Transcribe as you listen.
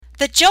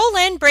The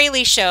JoLynn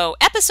Braley Show,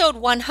 episode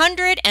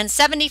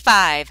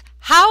 175,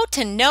 How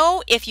to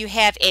Know If You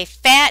Have a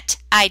Fat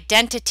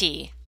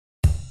Identity.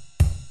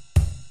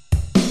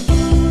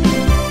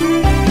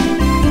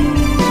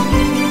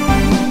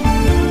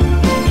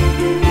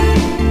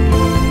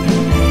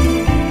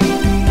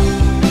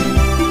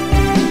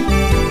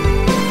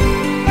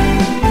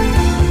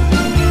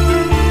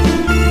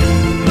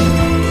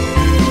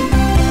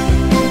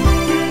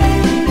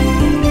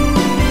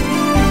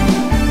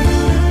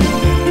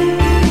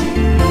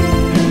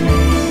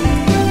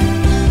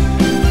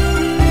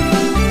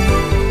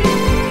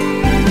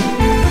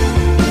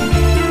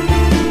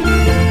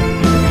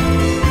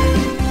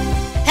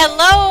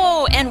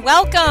 Hello and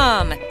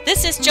welcome.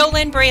 This is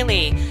JoLynn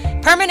Braley,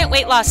 permanent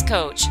weight loss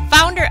coach,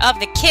 founder of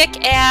the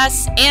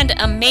kick-ass and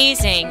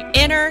amazing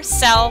Inner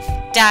Self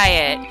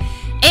Diet.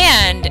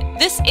 And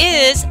this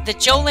is the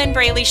JoLynn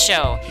Braley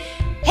Show.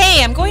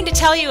 Hey, I'm going to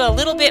tell you a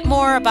little bit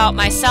more about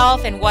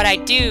myself and what I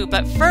do,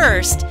 but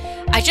first,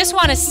 I just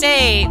want to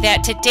say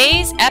that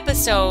today's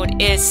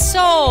episode is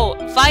so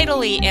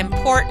vitally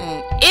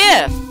important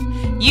if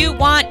you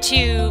want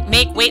to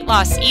make weight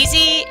loss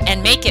easy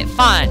and make it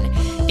fun.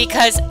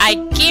 Because I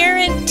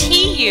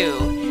guarantee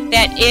you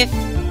that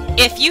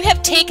if you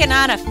have taken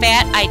on a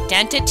fat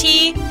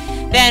identity,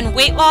 then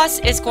weight loss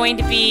is going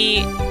to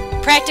be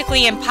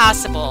practically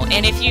impossible.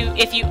 And if you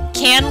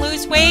can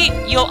lose weight,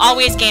 you'll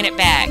always gain it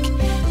back.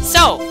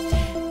 So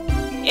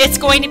it's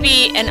going to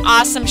be an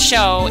awesome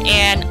show,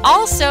 and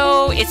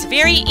also it's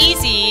very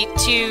easy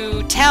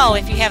to tell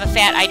if you have a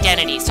fat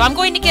identity. So I'm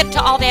going to get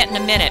to all that in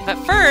a minute. But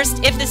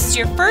first, if this is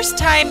your first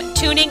time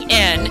tuning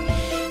in,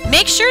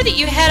 make sure that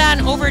you head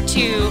on over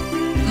to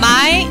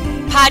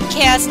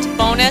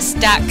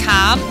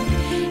mypodcastbonus.com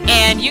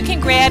and you can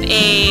grab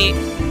a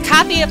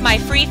copy of my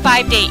free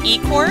 5-day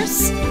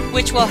e-course,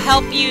 which will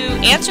help you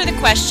answer the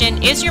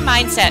question, is your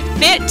mindset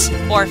fit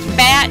or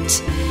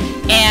fat?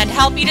 And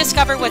help you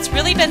discover what's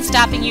really been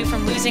stopping you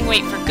from losing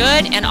weight for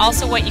good and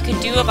also what you can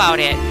do about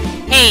it.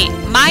 Hey,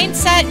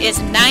 mindset is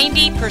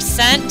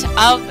 90%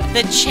 of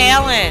the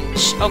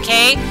challenge,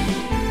 okay?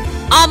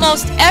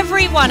 Almost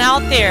everyone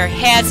out there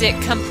has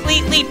it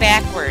completely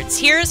backwards.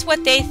 Here's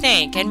what they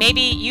think, and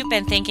maybe you've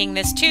been thinking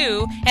this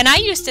too, and I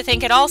used to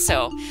think it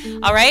also,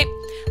 all right?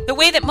 The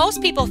way that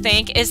most people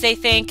think is they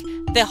think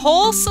the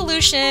whole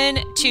solution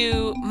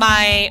to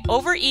my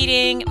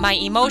overeating, my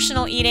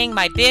emotional eating,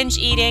 my binge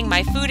eating,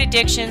 my food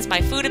addictions, my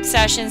food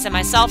obsessions, and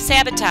my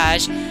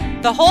self-sabotage,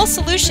 the whole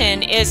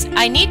solution is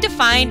I need to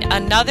find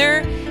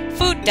another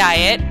food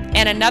diet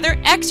and another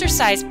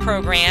exercise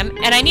program,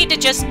 and I need to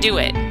just do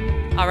it.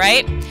 All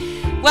right.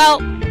 Well,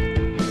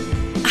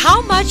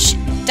 how much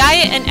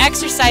diet and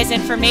exercise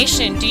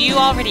information do you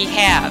already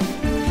have?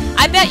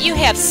 I bet you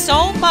have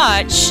so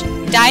much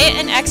diet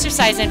and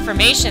exercise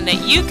information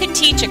that you could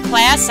teach a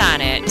class on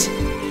it.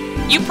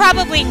 You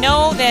probably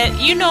know that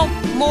you know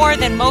more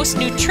than most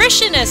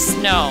nutritionists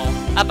know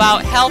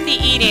about healthy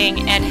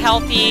eating and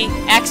healthy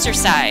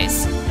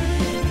exercise.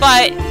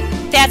 But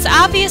that's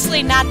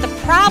obviously not the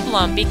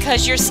problem,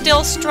 because you're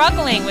still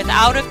struggling with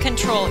out of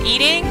control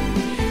eating,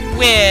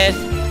 with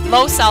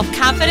low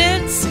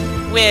self-confidence,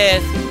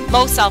 with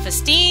low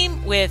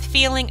self-esteem, with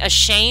feeling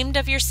ashamed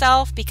of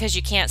yourself because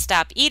you can't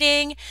stop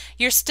eating.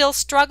 You're still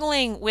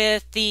struggling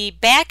with the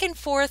back and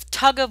forth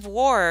tug of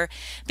war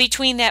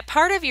between that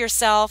part of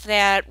yourself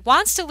that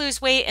wants to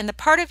lose weight and the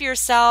part of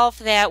yourself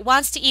that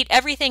wants to eat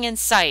everything in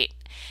sight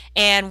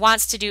and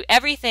wants to do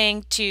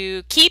everything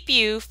to keep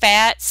you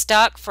fat,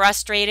 stuck,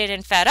 frustrated,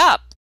 and fed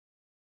up.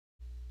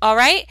 All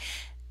right?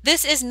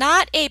 This is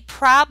not a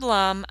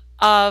problem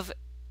of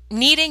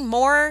needing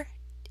more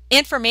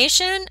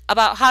information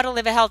about how to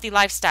live a healthy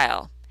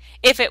lifestyle.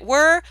 If it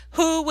were,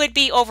 who would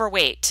be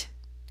overweight?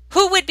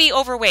 Who would be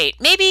overweight?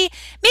 Maybe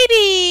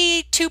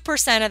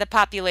 2% of the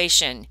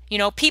population. You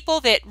know,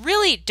 people that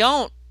really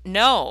don't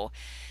know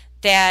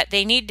that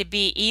they need to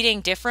be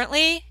eating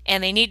differently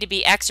and they need to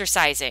be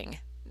exercising.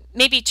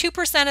 Maybe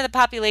 2% of the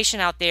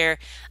population out there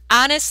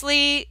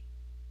honestly,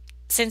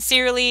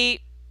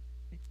 sincerely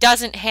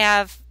doesn't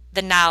have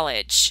the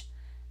knowledge.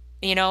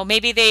 You know,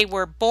 maybe they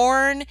were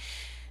born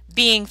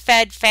being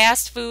fed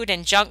fast food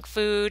and junk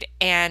food,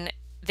 and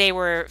they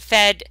were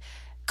fed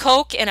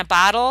Coke in a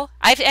bottle.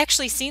 I've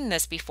actually seen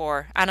this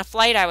before on a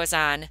flight I was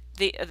on.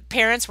 The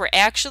parents were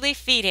actually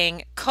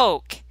feeding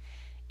Coke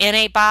in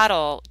a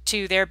bottle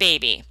to their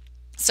baby.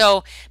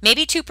 So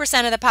maybe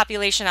 2% of the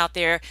population out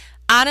there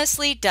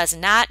honestly does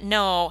not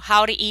know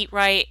how to eat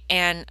right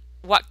and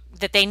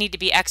that they need to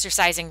be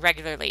exercising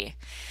regularly.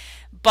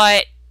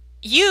 But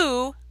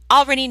you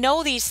already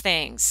know these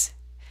things,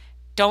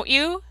 don't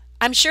you?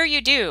 I'm sure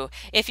you do.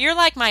 If you're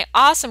like my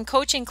awesome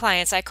coaching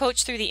clients I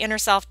coach through the Inner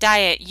Self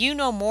Diet, you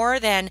know more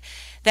than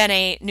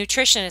a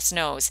nutritionist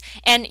knows.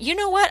 And you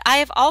know what? I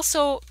have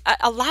also,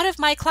 a lot of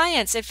my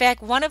clients, in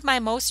fact, one of my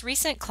most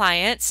recent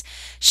clients,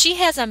 she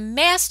has a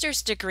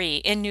master's degree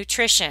in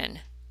nutrition.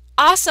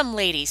 Awesome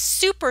lady,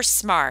 super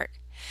smart.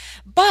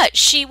 But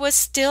she was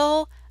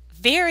still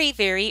very,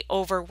 very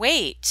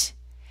overweight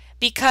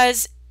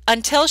because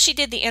until she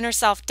did the Inner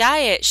Self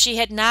diet, she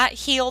had not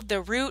healed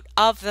the root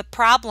of the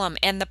problem.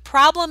 And the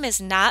problem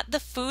is not the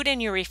food in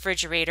your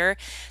refrigerator.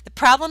 The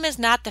problem is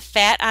not the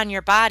fat on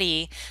your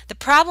body. The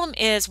problem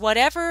is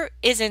whatever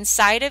is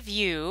inside of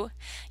you,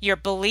 your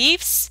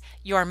beliefs,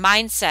 your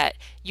mindset,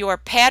 your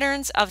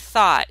patterns of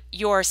thought,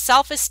 your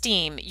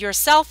self-esteem, your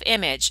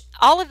self-image,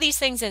 all of these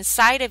things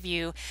inside of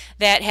you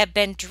that have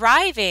been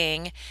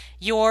driving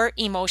your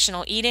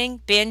emotional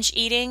eating, binge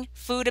eating,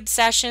 food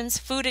obsessions,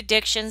 food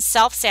addictions,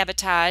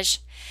 self-sabotage.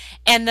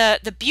 And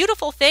the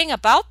beautiful thing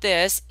about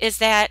this is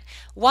that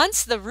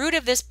once the root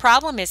of this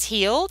problem is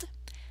healed,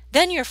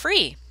 then you're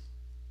free.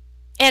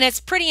 And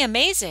it's pretty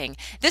amazing.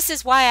 This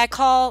is why I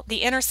call the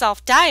Inner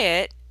Self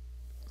diet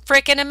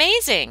freaking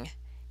amazing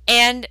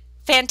and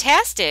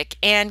fantastic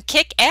and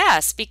kick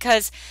ass,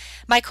 because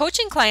my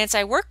coaching clients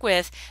I work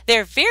with,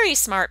 they're very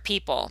smart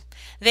people.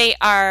 They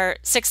are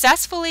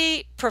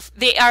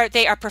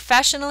they are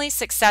professionally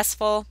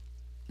successful.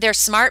 They're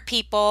smart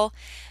people,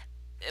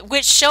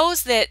 which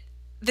shows that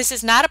this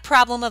is not a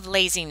problem of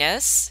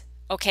laziness,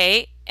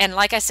 okay? And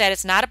like I said,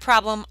 it's not a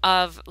problem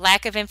of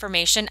lack of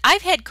information.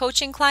 I've had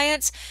coaching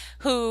clients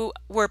who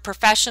were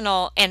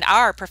professional and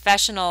are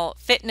professional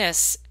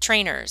fitness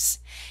trainers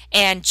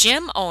and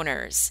gym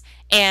owners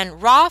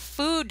and raw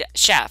food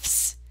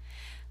chefs,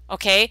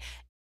 okay?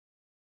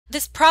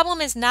 This problem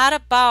is not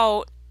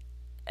about,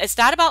 it's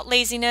not about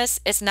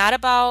laziness, it's not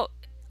about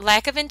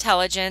lack of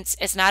intelligence,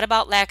 it's not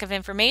about lack of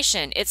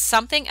information. It's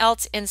something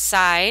else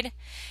inside,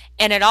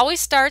 and it always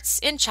starts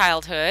in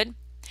childhood.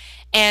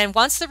 And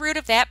once the root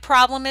of that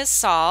problem is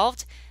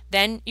solved,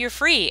 then you're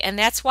free. And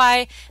that's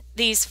why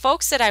these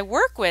folks that I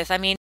work with, I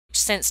mean,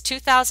 since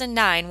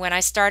 2009, when I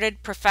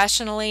started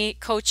professionally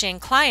coaching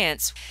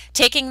clients,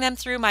 taking them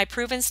through my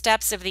proven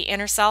steps of the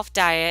Inner Self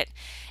diet.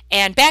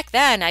 And back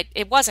then,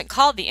 it wasn't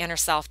called the Inner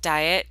Self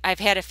diet. I've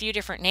had a few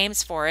different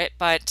names for it,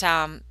 but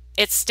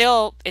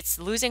it's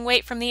losing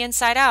weight from the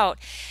inside out.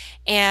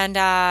 And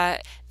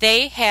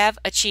they have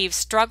achieved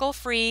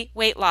struggle-free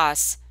weight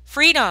loss,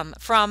 freedom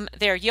from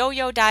their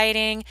yo-yo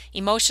dieting,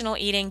 emotional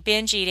eating,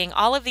 binge eating,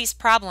 all of these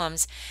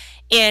problems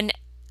in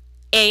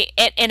a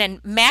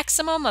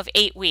maximum of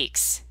 8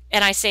 weeks.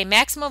 And I say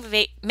maximum of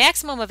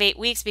 8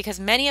 weeks because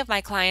many of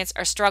my clients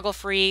are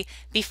struggle-free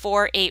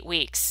before 8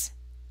 weeks.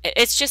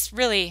 It's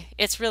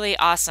really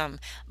awesome.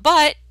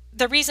 But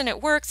the reason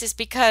it works is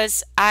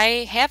because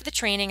I have the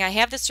training, I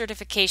have the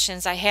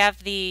certifications, I have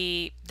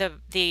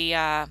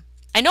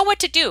I know what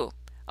to do.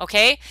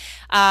 Okay,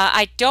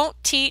 I don't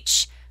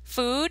teach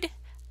food.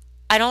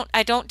 I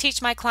don't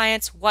teach my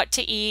clients what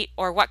to eat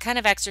or what kind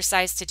of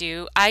exercise to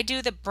do. I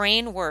do the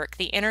brain work,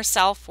 the inner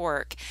self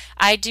work.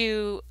 I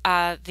do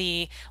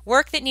the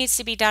work that needs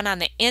to be done on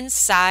the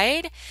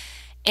inside.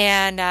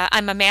 And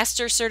I'm a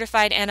master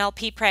certified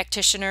NLP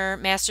practitioner,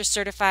 master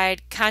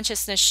certified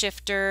consciousness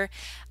shifter.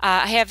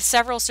 I have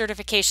several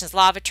certifications,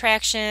 law of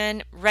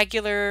attraction,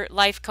 regular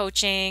life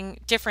coaching,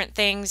 different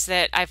things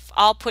that I've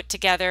all put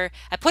together.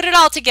 I put it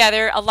all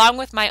together along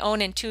with my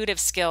own intuitive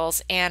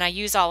skills, and I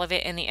use all of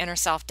it in the Inner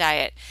Self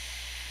diet.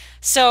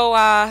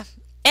 So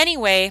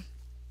anyway,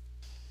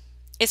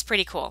 it's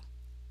pretty cool.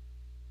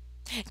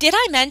 Did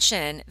I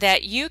mention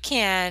that you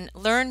can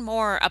learn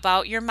more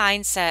about your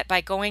mindset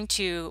by going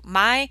to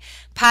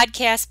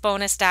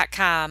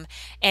mypodcastbonus.com,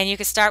 and you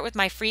can start with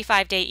my free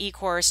 5-day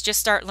e-course, just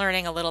start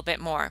learning a little bit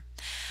more.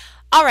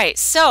 All right,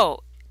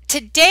 so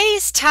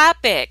today's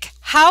topic,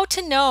 how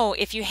to know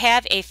if you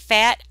have a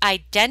fat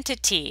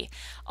identity.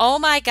 Oh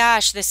my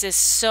gosh, this is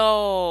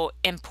so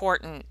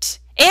important.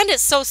 And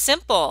it's so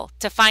simple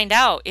to find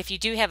out if you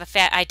do have a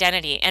fat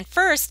identity. And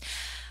first,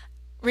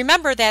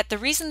 remember that the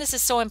reason this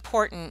is so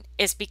important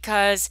is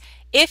because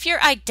if your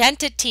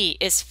identity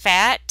is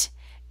fat,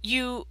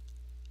 you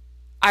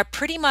are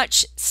pretty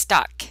much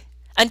stuck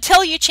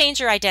until you change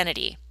your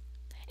identity.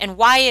 And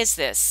why is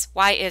this?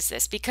 Why is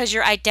this? Because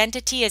your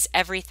identity is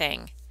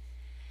everything.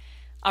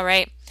 All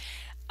right.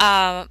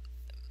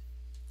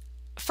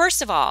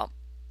 First of all,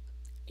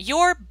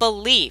 your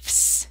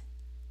beliefs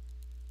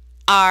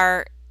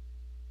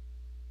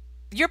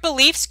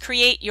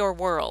create your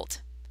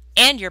world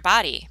and your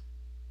body.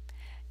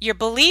 Your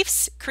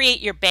beliefs create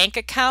your bank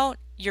account,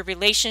 your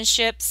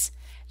relationships,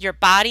 your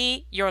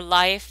body, your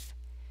life,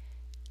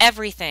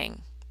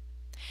 everything.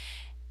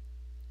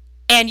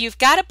 And you've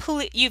got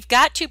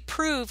to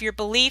prove your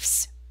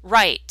beliefs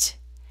right,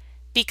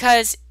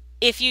 because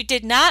if you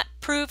did not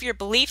prove your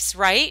beliefs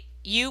right,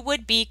 you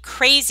would be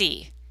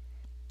crazy.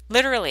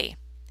 Literally,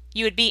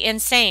 you would be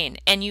insane,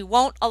 and you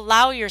won't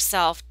allow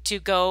yourself to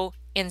go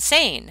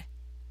insane.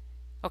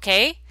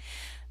 Okay?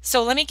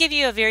 So let me give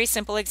you a very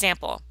simple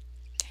example.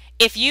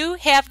 If you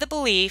have the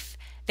belief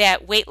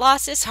that weight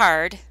loss is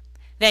hard,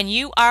 then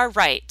you are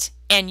right,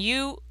 and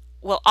you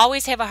will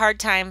always have a hard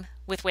time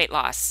with weight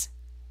loss.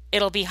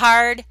 It'll be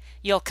hard,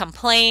 you'll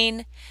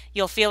complain,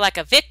 you'll feel like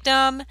a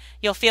victim,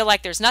 you'll feel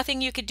like there's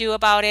nothing you could do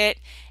about it.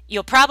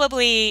 You'll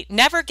probably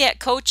never get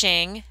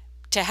coaching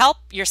to help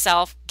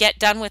yourself get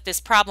done with this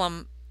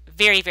problem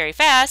very, very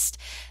fast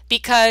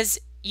because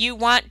you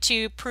want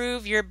to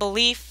prove your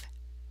belief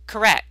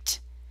correct.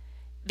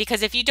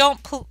 Because if you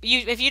don't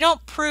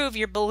prove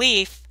your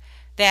belief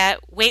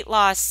that weight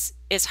loss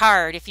is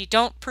hard, if you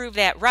don't prove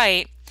that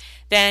right,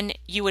 then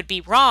you would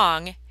be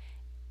wrong,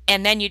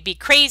 and then you'd be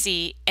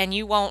crazy, and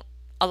you won't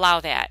allow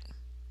that.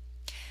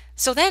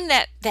 So then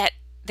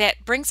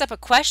that brings up a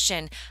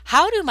question: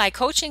 how do my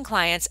coaching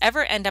clients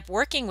ever end up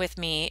working with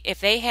me if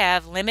they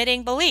have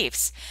limiting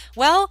beliefs?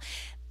 Well,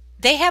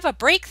 they have a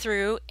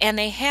breakthrough, and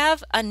they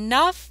have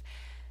enough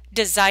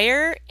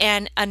desire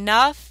and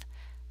enough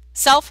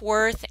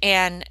self-worth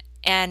and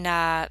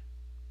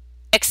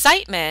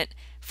excitement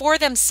for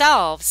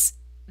themselves.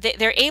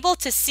 They're able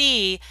to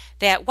see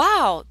that,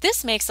 wow,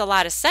 this makes a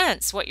lot of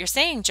sense, what you're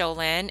saying,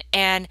 JoLynn,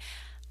 and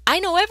I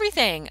know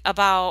everything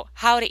about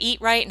how to eat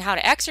right and how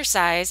to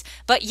exercise,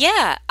 but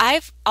yeah,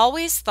 I've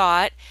always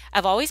thought,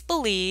 I've always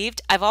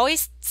believed, I've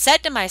always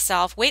said to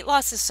myself, weight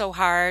loss is so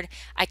hard,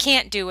 I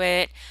can't do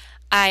it,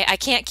 I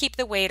can't keep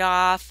the weight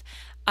off,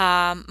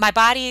 my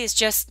body is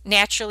just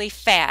naturally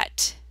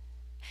fat,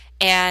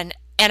 and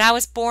I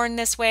was born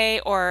this way,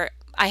 or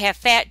I have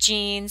fat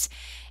genes,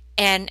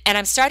 and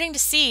I'm starting to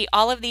see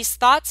all of these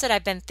thoughts that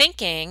I've been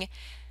thinking,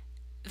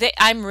 that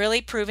I'm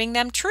really proving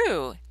them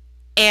true.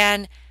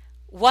 And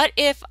what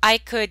if I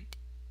could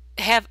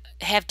have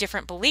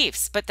different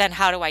beliefs? But then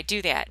how do I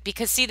do that?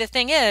 Because see, the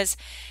thing is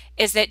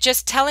that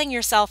just telling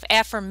yourself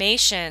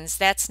affirmations,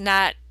 that's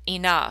not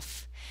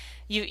enough.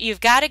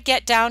 You've got to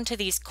get down to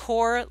these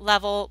core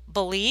level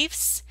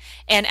beliefs.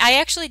 And I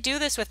actually do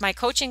this with my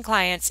coaching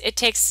clients. It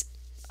takes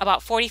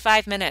about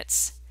 45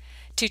 minutes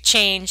to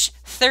change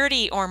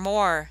 30 or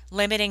more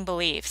limiting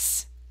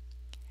beliefs.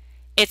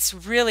 It's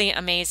really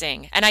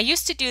amazing. And I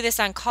used to do this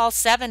on call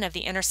 7 of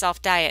the Inner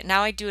Self Diet.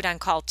 Now I do it on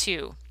call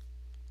 2.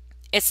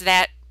 It's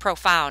that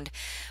profound.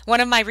 One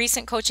of my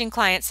recent coaching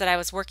clients that I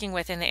was working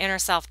with in the Inner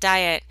Self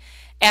Diet,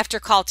 after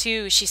call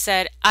 2, she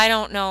said, I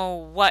don't know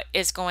what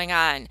is going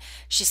on.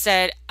 She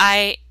said,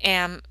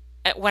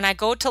 when I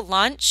go to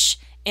lunch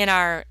in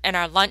our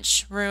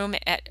lunch room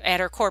at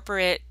her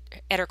corporate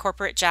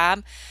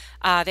job,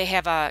 they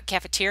have a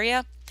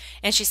cafeteria,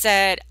 and she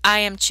said, I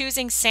am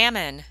choosing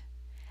salmon.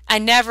 I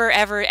never,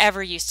 ever,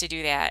 ever used to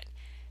do that.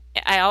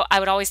 I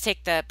would always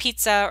take the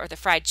pizza or the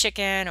fried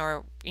chicken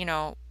or,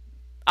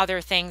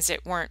 other things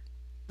that weren't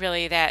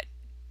really that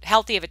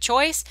healthy of a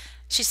choice.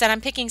 She said,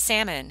 I'm picking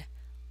salmon.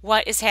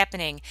 What is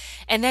happening?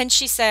 And then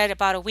she said,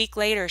 about a week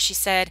later, she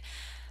said,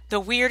 the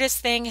weirdest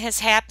thing has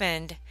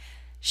happened.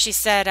 She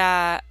said,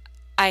 I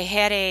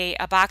had a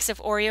box of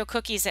Oreo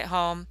cookies at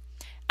home.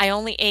 I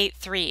only ate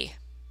 3.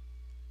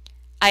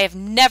 I have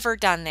never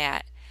done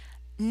that.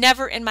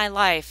 Never in my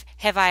life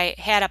have I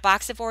had a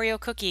box of Oreo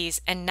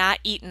cookies and not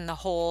eaten the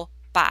whole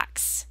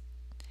box.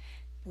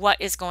 What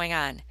is going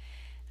on?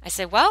 I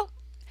said, well,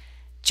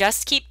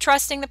 just keep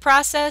trusting the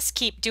process,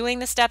 keep doing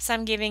the steps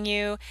I'm giving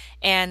you,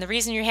 and the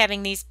reason you're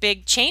having these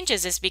big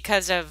changes is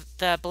because of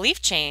the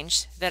belief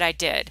change that I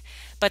did.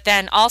 But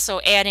then also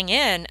adding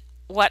in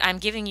what I'm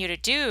giving you to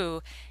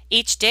do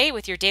each day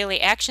with your daily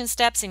action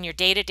steps in your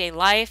day-to-day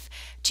life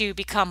to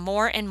become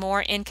more and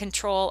more in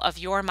control of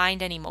your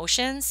mind and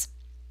emotions.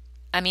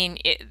 I mean,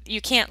 you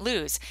can't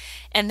lose.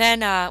 And then,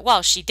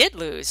 well, she did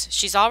lose.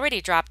 She's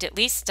already dropped at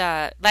least,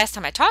 last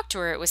time I talked to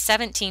her, it was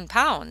 17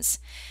 pounds.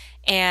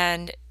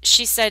 And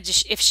she said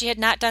if she had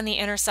not done the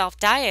Inner Self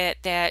Diet,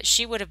 that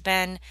she would have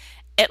been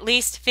at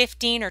least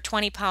 15 or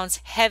 20 pounds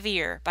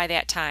heavier by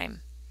that time.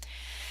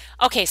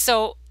 Okay,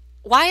 so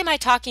why am I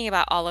talking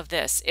about all of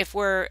this? If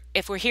we're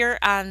here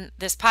on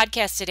this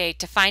podcast today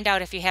to find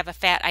out if you have a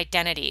fat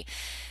identity,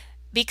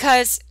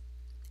 because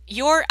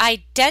your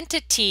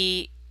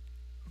identity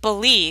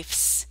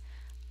beliefs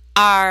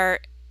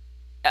are,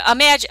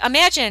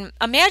 imagine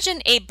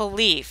a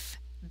belief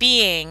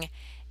being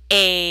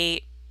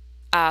a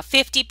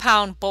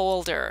 50-pound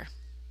boulder,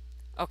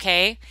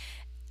 okay?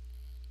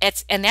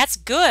 And that's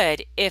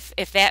good if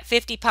that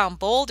 50-pound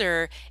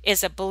boulder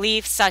is a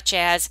belief such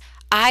as,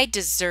 I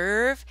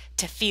deserve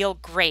to feel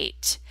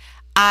great.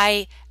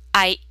 I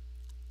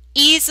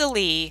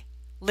easily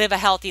live a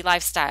healthy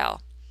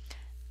lifestyle.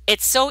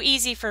 It's so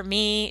easy for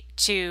me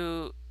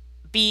to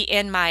be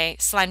in my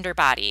slender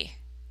body.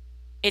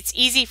 It's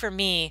easy for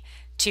me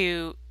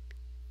to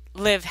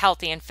live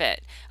healthy and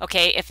fit.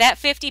 Okay, if that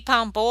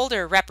 50-pound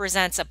boulder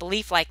represents a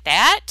belief like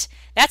that,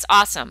 that's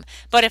awesome.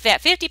 But if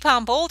that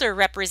 50-pound boulder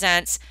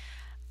represents,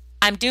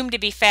 I'm doomed to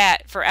be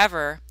fat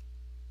forever,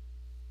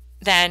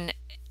 then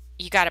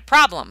you got a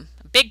problem,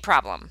 a big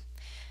problem.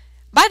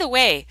 By the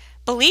way,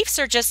 beliefs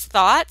are just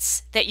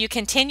thoughts that you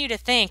continue to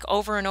think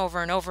over and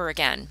over and over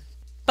again.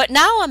 But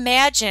now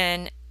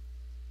imagine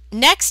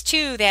next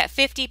to that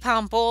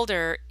 50-pound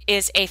boulder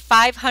is a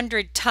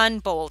 500-ton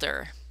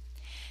boulder.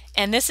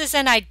 And this is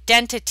an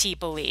identity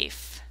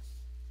belief.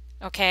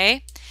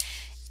 Okay?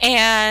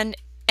 And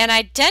an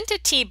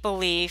identity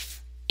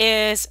belief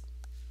is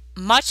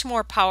much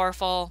more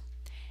powerful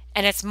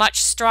and it's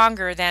much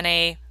stronger than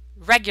a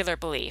regular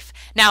belief.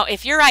 Now,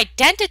 if your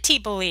identity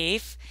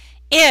belief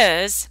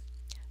is,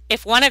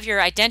 if one of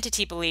your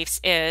identity beliefs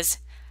is,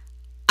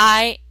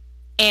 I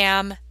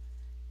am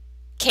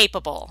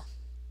capable,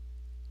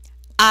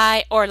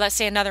 or let's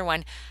say another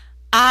one,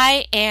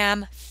 I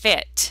am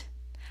fit.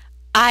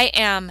 I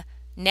am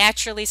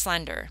naturally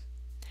slender.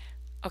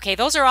 Okay,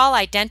 those are all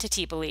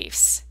identity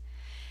beliefs.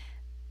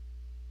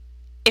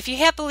 If you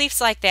have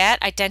beliefs like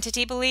that,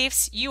 identity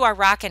beliefs, you are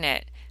rocking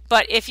it.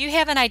 But if you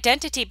have an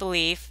identity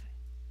belief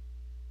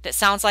that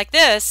sounds like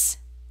this,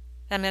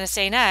 I'm going to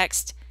say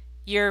next,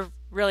 you're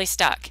really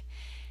stuck.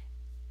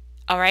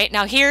 All right,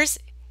 now here's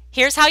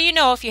how you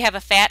know if you have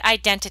a fat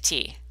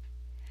identity.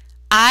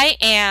 I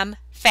am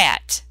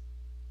fat.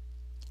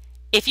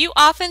 If you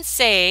often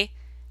say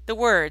the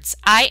words,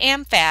 I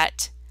am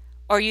fat,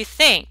 or you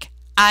think,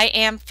 I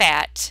am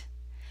fat,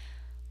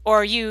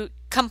 or you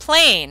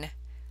complain,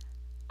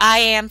 I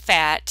am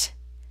fat,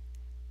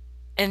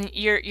 and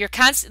you're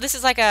constant, this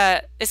is like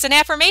it's an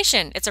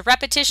affirmation, it's a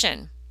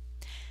repetition.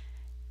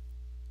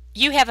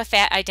 You have a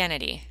fat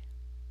identity.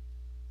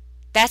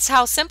 That's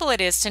how simple it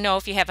is to know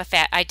if you have a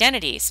fat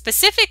identity.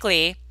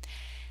 Specifically,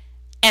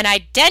 an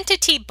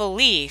identity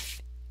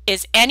belief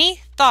is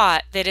any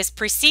thought that is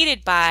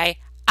preceded by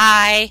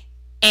I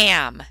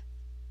am.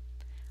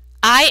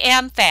 I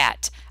am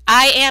fat.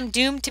 I am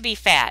doomed to be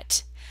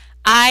fat.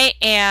 I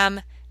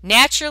am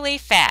naturally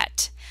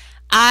fat.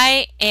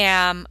 I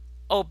am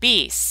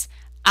obese.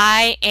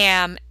 I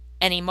am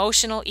an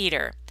emotional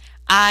eater.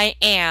 I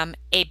am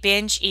a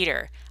binge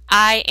eater.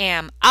 I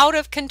am out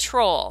of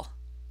control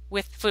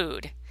with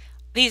food.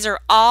 These are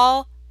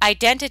all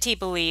identity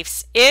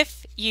beliefs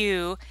if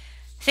you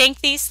think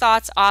these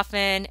thoughts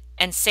often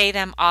and say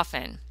them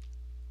often.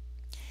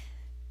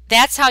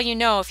 That's how you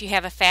know if you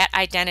have a fat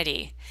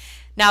identity.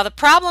 Now, the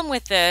problem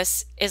with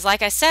this is,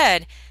 like I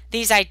said,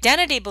 these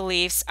identity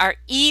beliefs are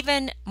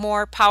even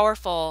more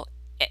powerful,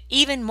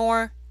 even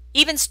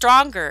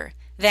stronger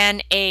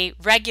than a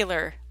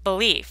regular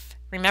belief.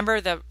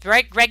 Remember, the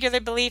regular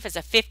belief is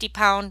a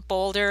 50-pound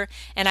boulder,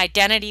 an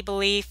identity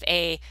belief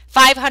a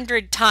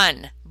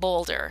 500-ton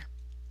boulder.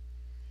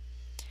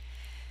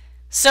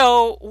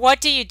 So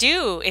what do you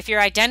do if your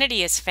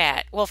identity is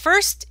fat? Well,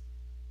 first,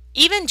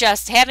 even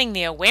just having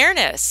the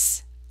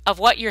awareness of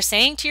what you're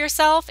saying to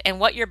yourself and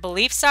what your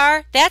beliefs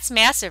are, that's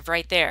massive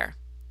right there.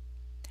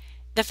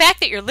 The fact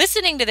that you're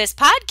listening to this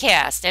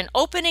podcast and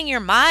opening your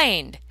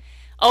mind,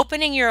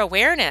 opening your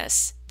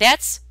awareness,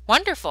 that's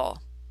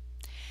wonderful.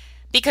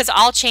 Because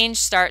all change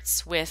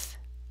starts with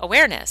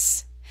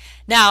awareness.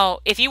 Now,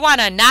 if you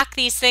want to knock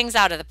these things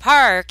out of the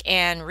park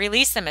and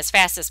release them as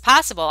fast as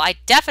possible, I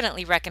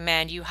definitely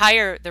recommend you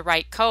hire the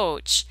right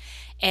coach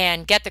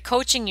and get the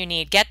coaching you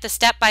need, get the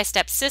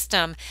step-by-step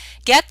system,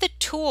 get the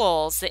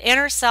tools, the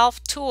inner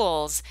self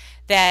tools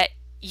that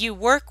you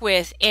work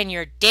with in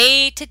your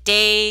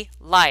day-to-day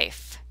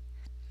life,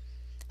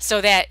 so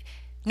that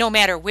no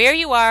matter where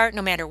you are,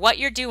 no matter what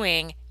you're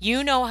doing,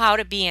 you know how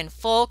to be in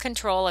full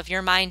control of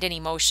your mind and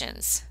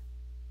emotions.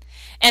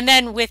 And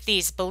then with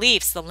these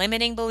beliefs, the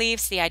limiting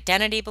beliefs, the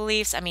identity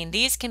beliefs,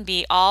 these can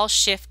be all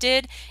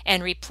shifted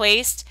and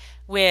replaced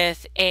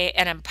with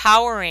an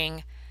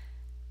empowering,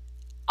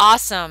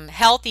 awesome,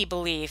 healthy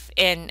belief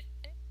in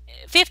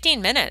 45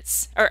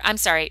 minutes.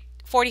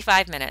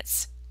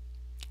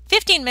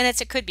 15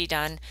 minutes it could be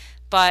done,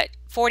 but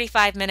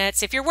 45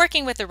 minutes, if you're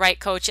working with the right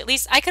coach, at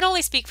least I can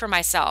only speak for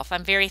myself.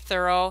 I'm very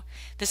thorough.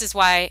 This is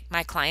why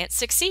my clients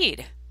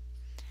succeed.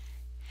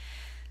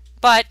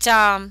 But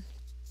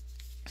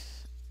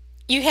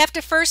you have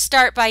to first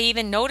start by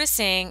even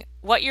noticing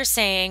what you're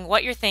saying,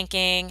 what you're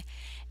thinking,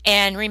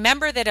 and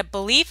remember that a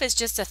belief is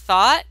just a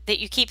thought that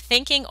you keep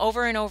thinking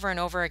over and over and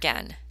over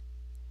again.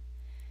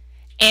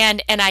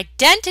 And an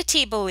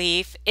identity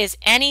belief is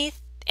any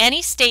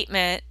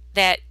statement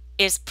that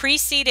is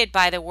preceded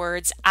by the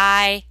words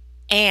I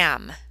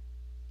am.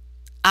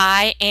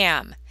 I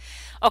am.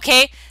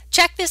 Okay,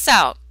 check this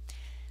out.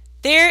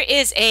 There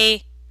is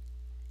a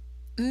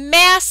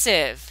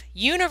massive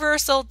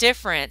universal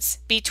difference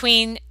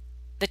between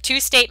the two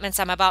statements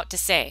I'm about to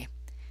say.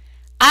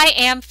 I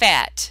am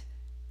fat.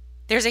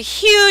 There's a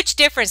huge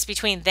difference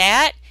between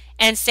that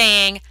and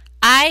saying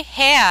I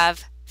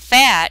have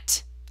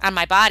fat on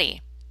my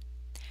body.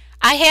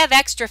 I have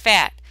extra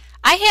fat.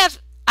 I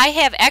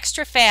have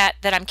extra fat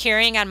that I'm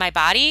carrying on my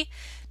body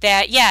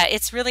that, yeah,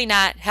 it's really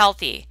not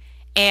healthy,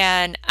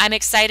 and I'm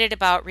excited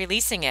about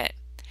releasing it.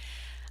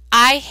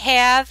 I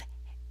have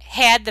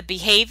had the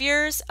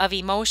behaviors of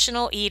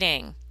emotional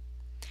eating.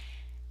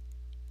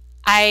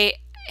 I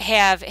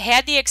have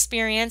had the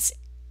experience,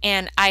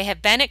 and I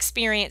have been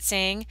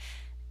experiencing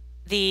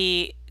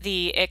the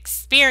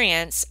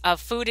experience of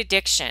food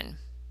addiction.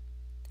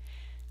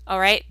 All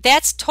right,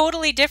 that's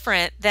totally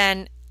different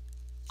than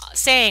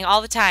saying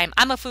all the time,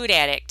 I'm a food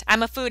addict.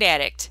 I'm a food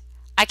addict.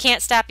 I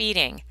can't stop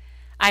eating.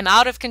 I'm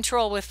out of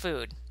control with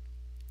food.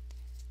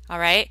 All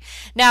right.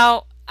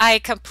 Now, I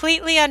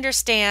completely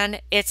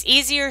understand it's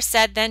easier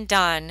said than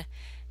done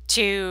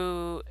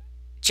to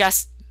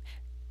just,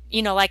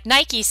 like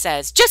Nike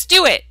says, just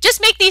do it.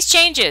 Just make these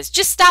changes.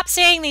 Just stop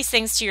saying these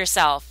things to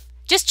yourself.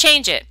 Just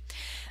change it.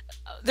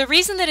 The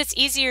reason that it's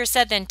easier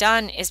said than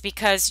done is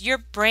because your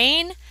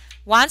brain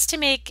wants to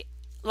make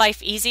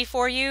life easy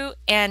for you.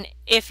 And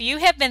if you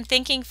have been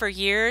thinking for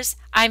years,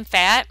 I'm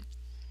fat,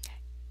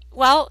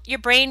 well, your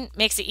brain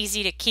makes it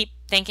easy to keep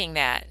thinking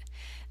that.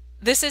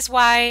 This is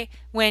why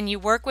when you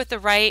work with the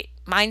right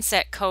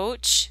mindset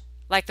coach,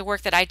 like the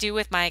work that I do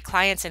with my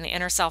clients in the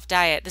Inner Self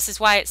Diet, this is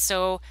why it's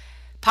so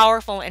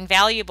powerful and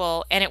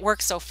valuable, and it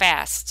works so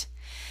fast.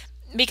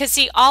 Because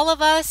see, all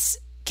of us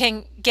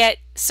can get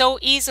so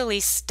easily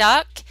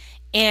stuck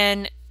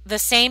in the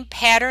same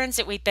patterns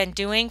that we've been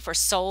doing for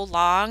so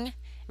long,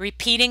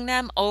 repeating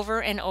them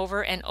over and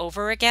over and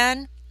over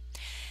again,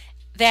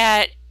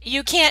 that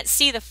you can't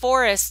see the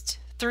forest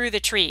through the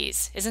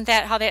trees. Isn't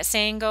that how that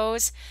saying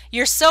goes?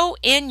 You're so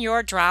in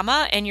your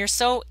drama and you're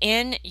so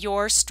in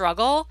your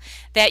struggle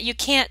that you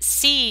can't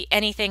see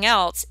anything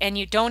else, and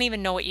you don't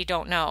even know what you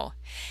don't know.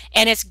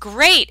 And it's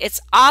great.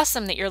 It's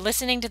awesome that you're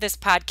listening to this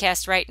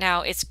podcast right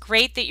now. It's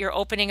great that you're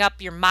opening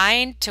up your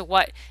mind to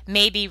what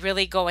may be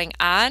really going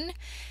on.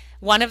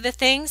 One of the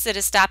things that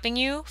is stopping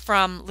you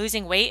from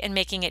losing weight and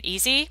making it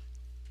easy.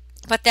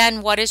 But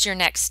then what is your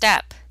next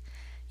step?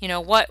 You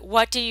know,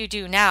 what do you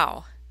do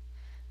now?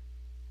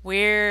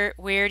 Where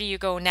do you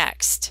go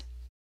next?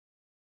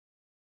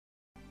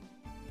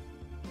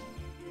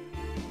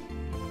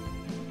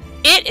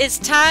 It is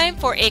time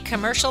for a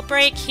commercial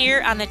break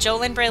here on the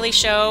JoLynn Braley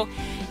Show.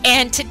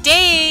 And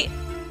today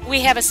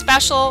we have a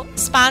special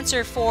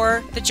sponsor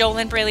for the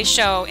JoLynn Braley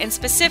Show. And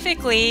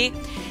specifically,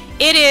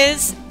 it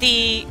is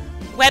the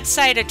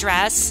website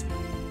address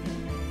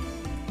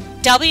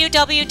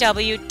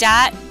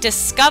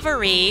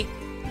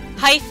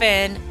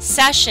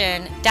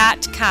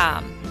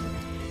www.discovery-session.com.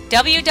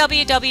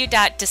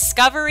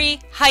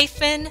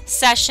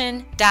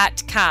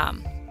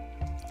 www.discovery-session.com.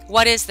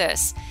 What is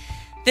this?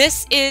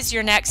 This is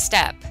your next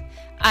step.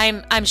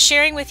 I'm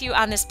sharing with you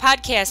on this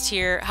podcast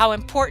here how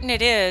important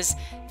it is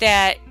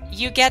that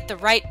you get the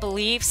right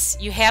beliefs,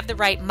 you have the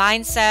right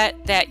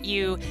mindset, that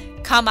you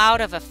come out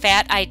of a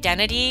fat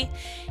identity,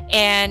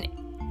 and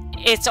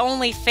it's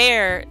only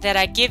fair that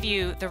I give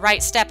you the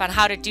right step on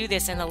how to do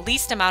this in the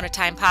least amount of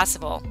time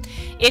possible.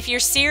 If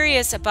you're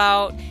serious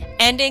about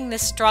ending the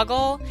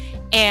struggle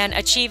and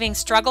achieving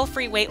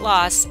struggle-free weight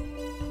loss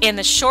in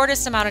the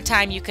shortest amount of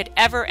time you could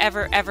ever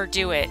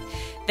do it,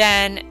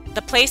 then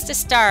the place to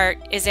start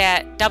is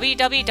at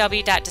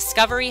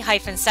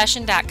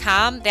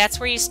www.discovery-session.com. That's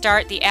where you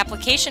start the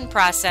application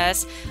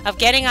process of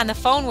getting on the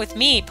phone with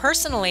me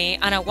personally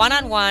on a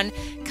one-on-one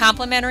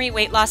complimentary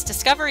weight loss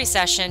discovery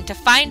session to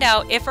find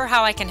out if or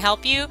how I can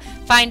help you,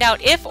 find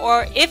out if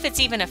it's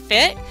even a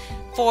fit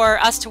for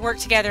us to work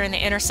together in the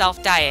Inner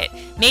Self Diet.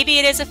 Maybe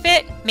it is a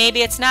fit,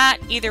 maybe it's not.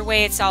 Either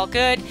way, it's all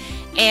good.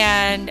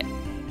 And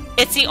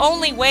it's the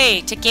only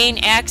way to gain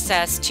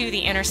access to the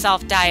Inner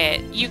Self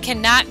Diet. You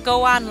cannot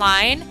go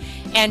online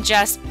and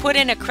just put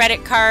in a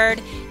credit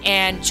card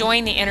and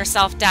join the Inner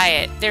Self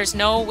Diet. There's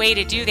no way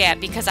to do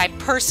that because I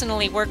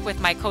personally work with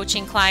my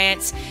coaching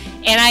clients,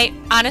 and I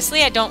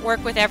don't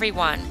work with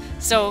everyone.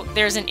 So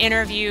there's an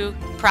interview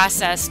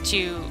process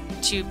to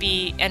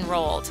be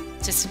enrolled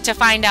to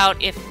find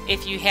out if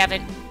you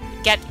haven't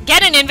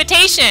get an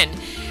invitation.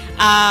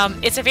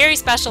 It's a very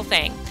special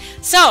thing.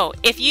 So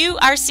if you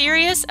are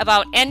serious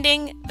about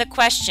ending the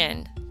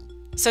question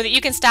so that you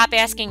can stop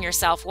asking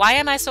yourself, why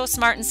am I so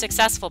smart and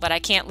successful but I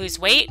can't lose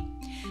weight?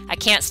 I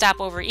can't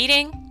stop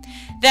overeating?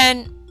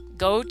 Then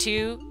go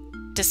to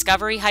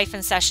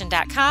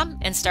discovery-session.com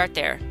and start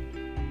there.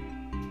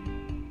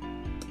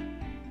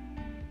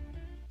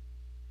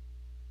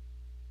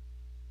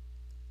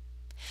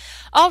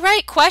 All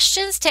right,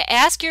 questions to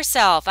ask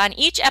yourself. On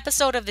each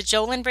episode of the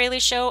JoLynn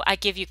Braley Show, I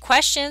give you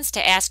questions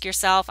to ask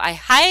yourself. I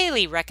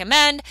highly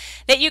recommend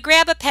that you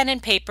grab a pen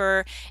and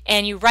paper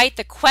and you write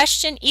the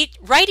question,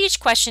 write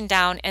each question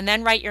down and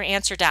then write your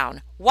answer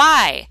down.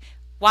 Why?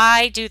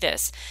 Why do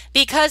this?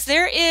 Because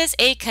there is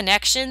a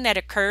connection that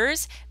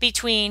occurs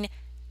between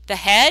the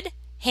head,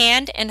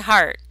 hand, and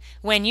heart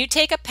when you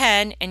take a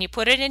pen and you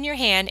put it in your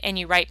hand and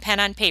you write pen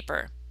on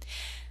paper.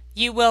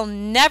 You will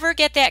never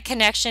get that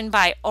connection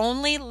by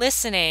only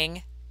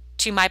listening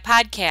to my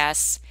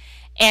podcasts.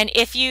 And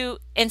if you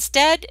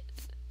instead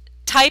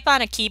type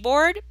on a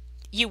keyboard,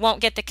 you won't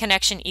get the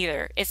connection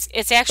either.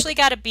 It's actually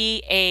got to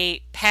be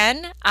a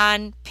pen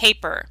on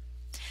paper.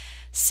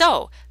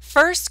 So,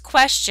 first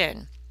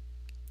question,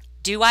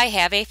 do I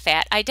have a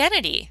fat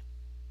identity?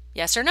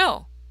 Yes or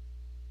no?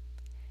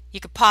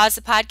 You could pause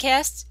the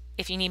podcast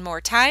if you need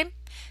more time.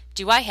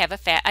 Do I have a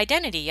fat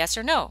identity? Yes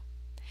or no?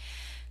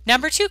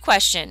 Number 2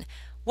 question,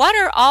 what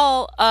are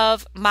all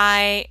of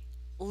my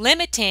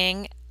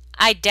limiting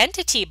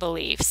identity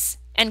beliefs?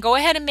 And go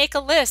ahead and make a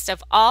list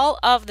of all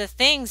of the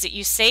things that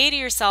you say to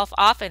yourself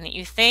often, that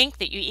you think,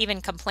 that you even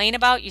complain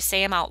about. You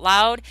say them out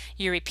loud.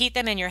 You repeat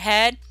them in your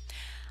head.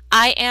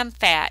 I am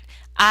fat.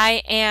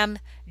 I am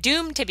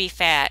doomed to be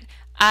fat.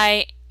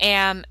 I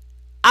am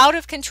out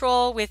of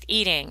control with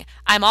eating.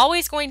 I'm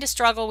always going to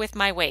struggle with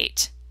my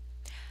weight.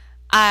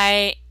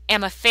 I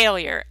am a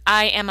failure.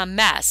 I am a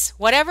mess.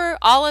 Whatever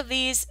all of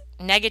these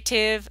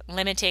negative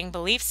limiting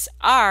beliefs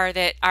are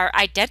that are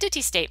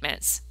identity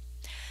statements.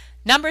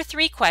 Number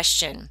 3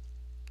 question,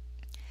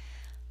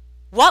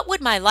 What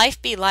would my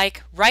life be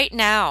like right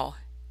now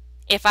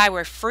if I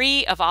were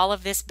free of all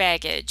of this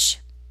baggage?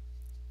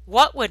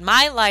 What would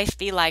my life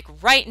be like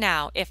right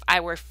now if I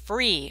were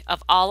free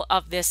of all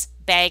of this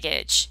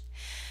baggage?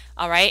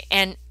 All right,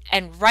 and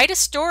write a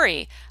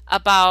story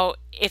about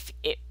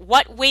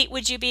what weight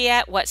would you be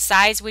at, what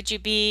size would you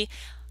be,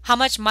 how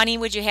much money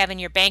would you have in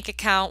your bank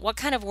account, what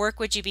kind of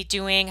work would you be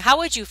doing, how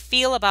would you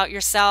feel about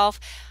yourself,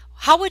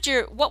 what would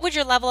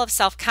your level of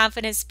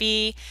self-confidence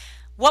be,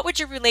 what would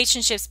your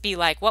relationships be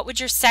like, what would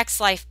your sex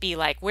life be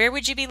like, where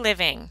would you be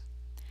living?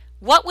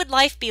 What would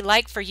life be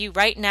like for you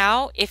right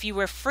now if you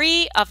were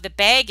free of the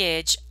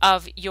baggage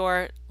of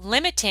your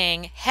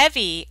limiting,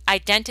 heavy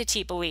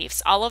identity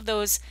beliefs, all of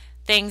those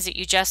things that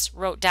you just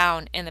wrote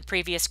down in the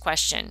previous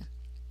question?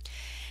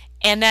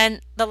 And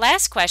then the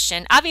last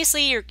question,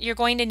 obviously you're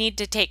going to need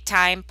to take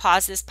time,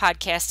 pause this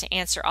podcast to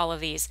answer all of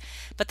these.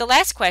 But the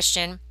last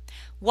question,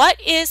 what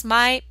is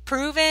my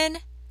proven,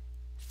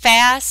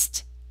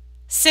 fast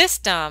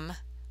system?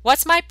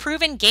 What's my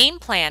proven game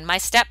plan, my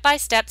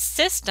step-by-step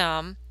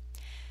system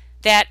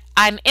that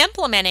I'm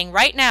implementing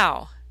right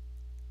now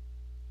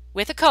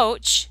with a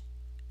coach?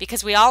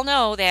 Because we all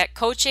know that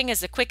coaching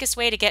is the quickest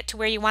way to get to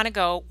where you want to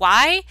go.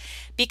 Why?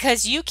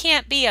 Because you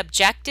can't be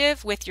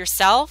objective with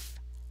yourself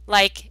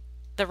like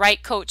the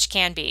right coach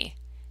can be.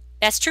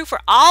 That's true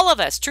for all of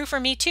us, true for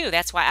me too.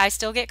 That's why I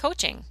still get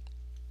coaching.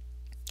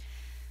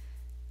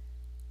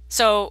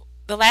 So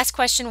the last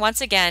question, once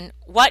again,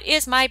 what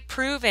is my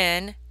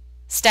proven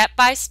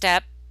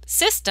step-by-step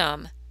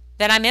system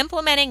that I'm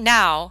implementing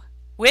now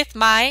with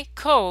my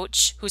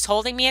coach who's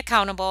holding me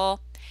accountable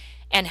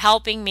and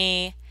helping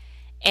me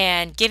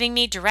and giving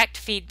me direct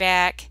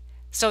feedback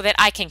so that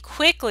I can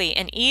quickly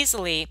and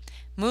easily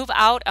move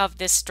out of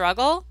this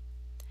struggle,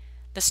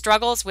 the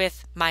struggles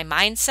with my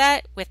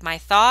mindset, with my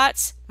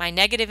thoughts, my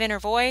negative inner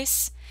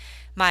voice,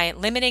 my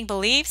limiting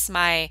beliefs,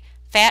 my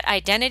fat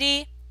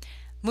identity,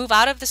 move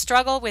out of the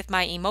struggle with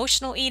my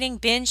emotional eating,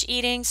 binge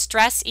eating,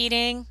 stress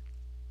eating,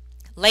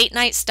 late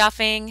night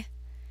stuffing,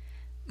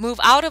 move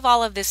out of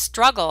all of this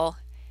struggle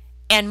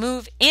and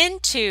move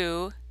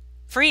into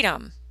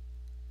freedom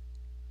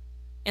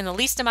in the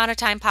least amount of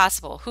time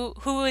possible.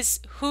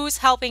 Who's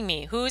helping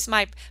me? Who's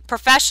my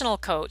professional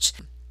coach?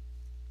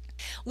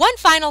 One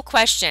final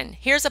question.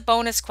 Here's a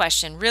bonus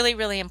question, really,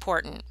 really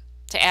important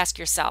to ask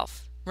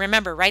yourself.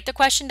 Remember, write the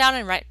question down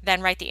and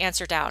then write the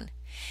answer down.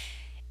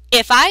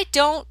 If I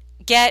don't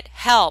get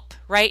help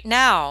right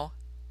now,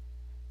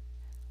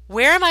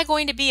 where am I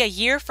going to be a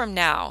year from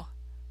now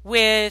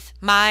with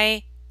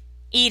my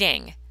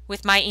eating,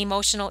 with my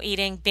emotional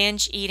eating,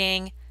 binge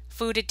eating,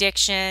 food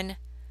addiction?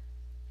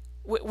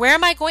 Where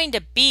am I going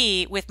to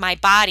be with my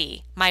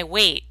body, my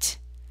weight,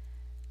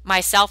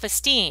 my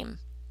self-esteem,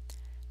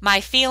 my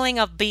feeling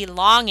of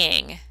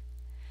belonging?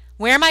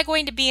 Where am I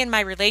going to be in my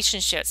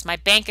relationships, my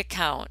bank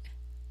account?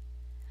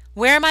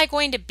 Where am I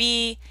going to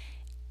be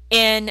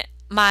in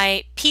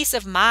my peace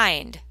of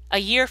mind a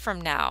year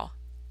from now?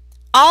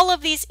 All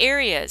of these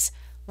areas,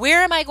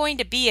 where am I going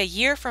to be a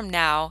year from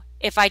now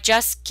if I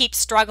just keep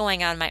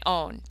struggling on my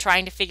own,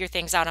 trying to figure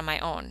things out on my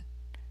own?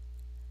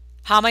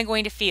 How am I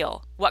going to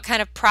feel? What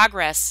kind of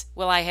progress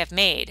will I have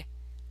made?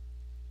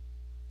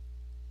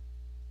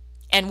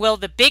 And will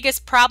the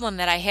biggest problem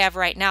that I have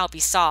right now be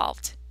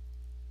solved?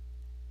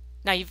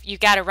 Now you've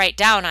got to write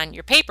down on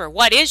your paper,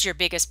 what is your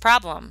biggest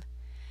problem?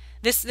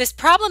 This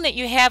problem that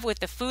you have with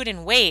the food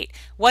and weight,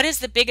 what is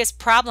the biggest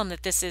problem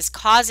that this is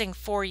causing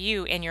for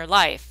you in your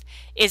life?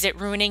 Is it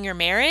ruining your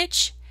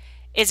marriage?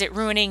 Is it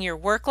ruining your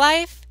work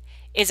life?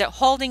 Is it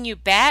holding you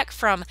back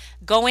from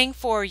going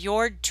for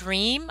your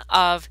dream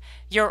of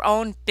your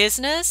own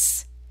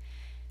business?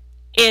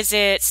 Is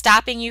it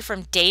stopping you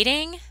from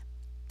dating?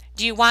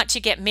 Do you want to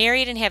get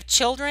married and have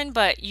children,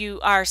 but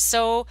you're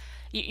so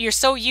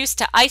used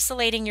to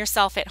isolating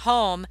yourself at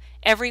home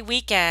every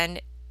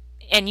weekend,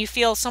 and you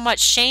feel so much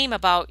shame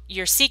about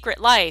your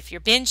secret life, your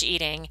binge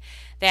eating,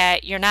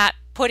 that you're not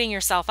putting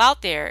yourself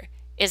out there?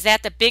 Is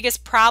that the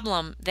biggest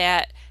problem,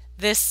 that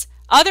this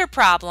other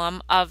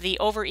problem of the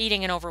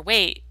overeating and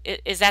overweight,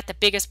 is that the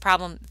biggest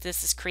problem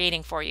this is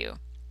creating for you?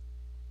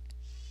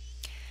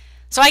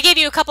 So I gave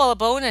you a couple of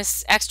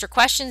bonus extra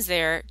questions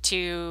there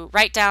to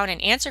write down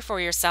and answer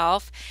for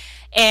yourself.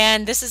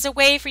 And this is a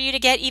way for you to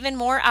get even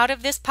more out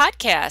of this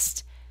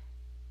podcast.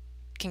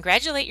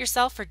 Congratulate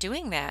yourself for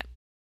doing that.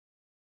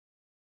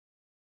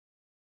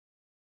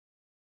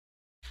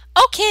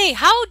 Okay,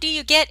 how do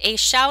you get a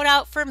shout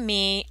out from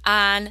me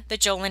on the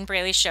JoLynn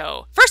Braley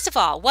Show? First of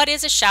all, what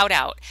is a shout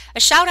out? A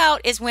shout out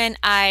is when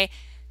I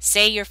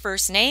say your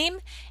first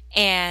name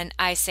and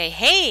I say,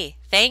 hey,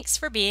 thanks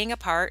for being a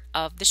part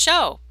of the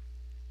show.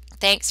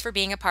 Thanks for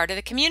being a part of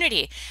the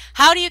community.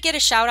 How do you get a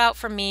shout out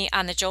from me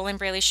on the JoLynn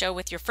Braley Show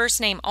with your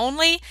first name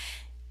only?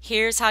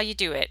 Here's how you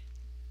do it.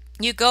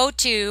 You go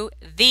to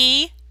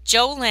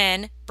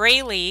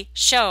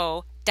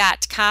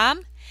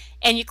thejolynnbraleyshow.com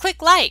and you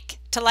click like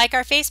to like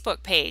our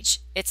Facebook page.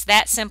 It's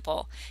that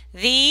simple.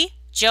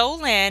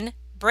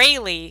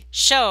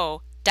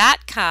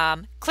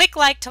 thejolynnbraleyshow.com. Click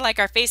like to like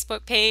our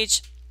Facebook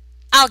page.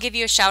 I'll give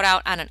you a shout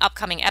out on an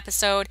upcoming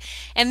episode.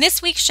 And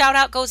this week's shout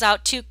out goes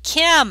out to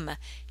Kim.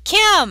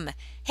 Kim,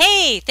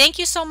 hey, thank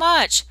you so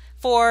much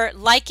for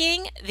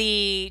liking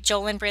the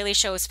JoLynn Braley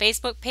Show's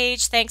Facebook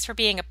page. Thanks for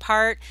being a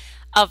part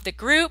of the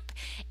group.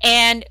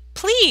 And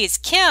please,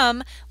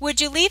 Kim, would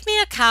you leave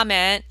me a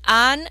comment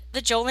on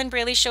the JoLynn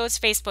Braley Show's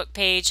Facebook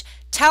page?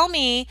 Tell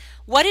me,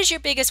 what is your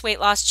biggest weight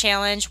loss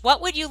challenge?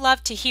 What would you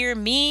love to hear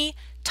me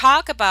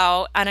talk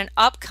about on an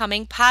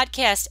upcoming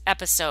podcast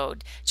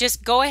episode?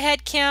 Just go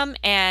ahead, Kim,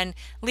 and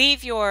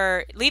leave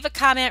a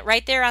comment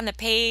right there on the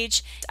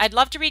page. I'd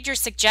love to read your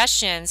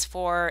suggestions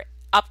for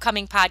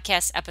upcoming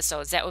podcast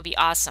episodes. That would be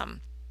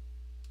awesome.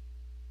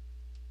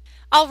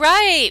 All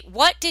right,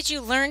 what did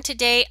you learn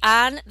today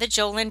on the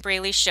JoLynn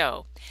Braley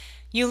Show?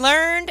 You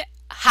learned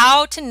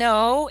how to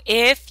know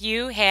if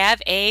you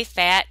have a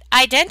fat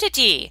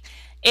identity.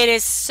 It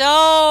is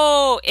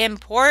so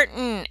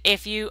important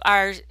if you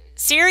are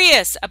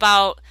serious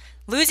about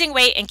losing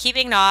weight and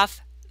keeping it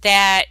off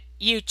that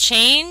you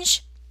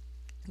change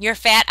your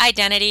fat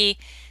identity,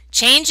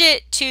 change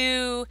it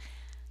to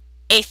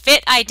a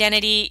fit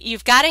identity.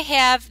 You've got to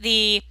have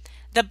the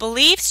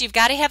beliefs, you've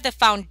got to have the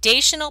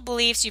foundational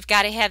beliefs, you've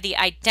got to have the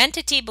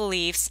identity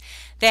beliefs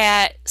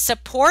that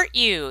support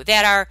you,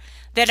 that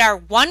are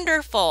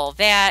wonderful,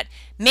 that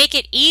make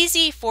it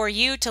easy for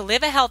you to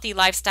live a healthy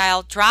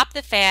lifestyle, drop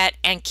the fat,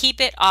 and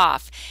keep it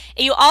off.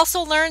 You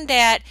also learn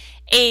that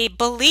a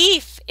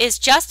belief is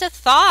just a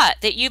thought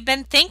that you've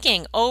been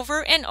thinking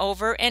over and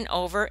over and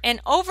over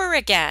and over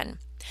again.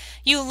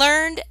 You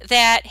learned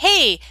that,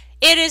 hey,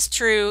 it is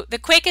true, the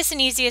quickest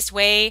and easiest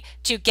way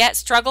to get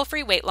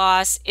struggle-free weight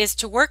loss is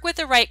to work with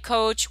the right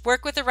coach,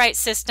 work with the right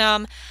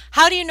system.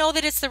 How do you know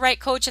that it's the right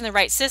coach and the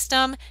right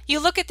system? You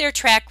look at their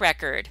track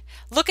record.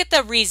 Look at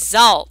the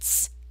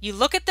results. You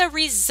look at the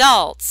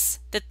results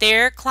that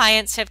their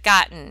clients have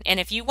gotten. And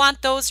if you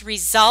want those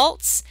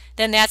results,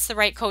 then that's the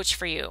right coach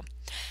for you.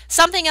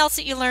 Something else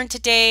that you learned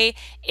today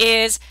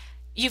is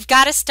you've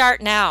got to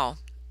start now.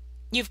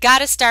 You've got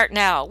to start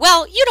now.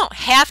 Well, you don't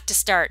have to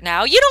start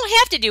now. You don't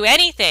have to do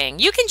anything.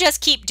 You can just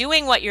keep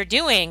doing what you're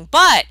doing.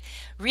 But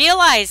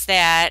realize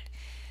that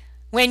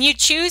when you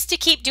choose to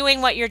keep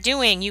doing what you're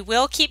doing, you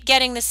will keep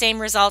getting the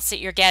same results that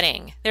you're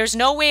getting. There's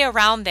no way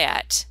around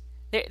that.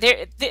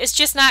 It's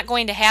just not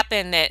going to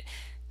happen that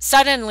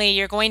suddenly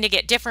you're going to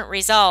get different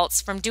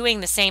results from doing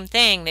the same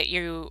thing that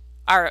you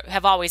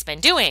have always been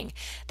doing.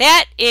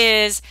 That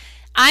is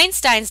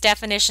Einstein's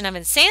definition of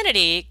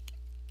insanity.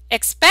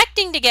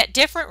 Expecting to get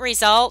different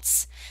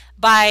results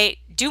by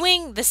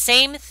doing the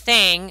same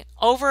thing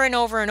over and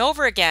over and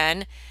over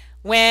again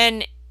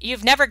when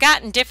you've never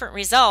gotten different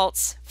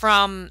results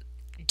from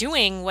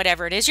doing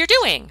whatever it is you're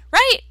doing,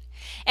 right?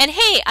 And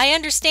hey, I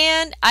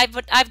understand,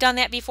 I've done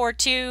that before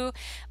too,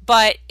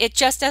 but it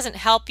just doesn't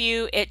help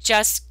you. It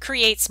just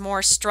creates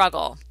more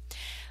struggle.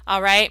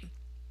 All right?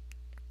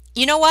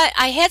 You know what?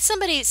 I had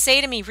somebody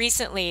say to me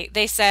recently,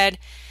 they said,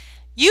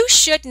 you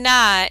should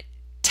not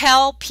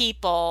tell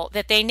people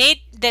that they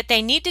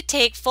need to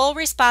take full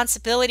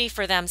responsibility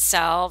for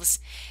themselves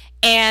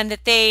and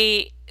that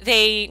they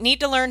need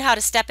to learn how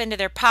to step into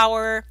their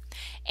power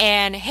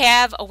and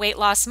have a weight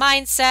loss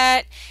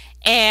mindset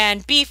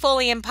and be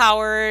fully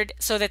empowered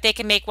so that they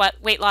can make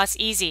weight loss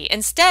easy.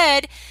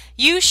 Instead,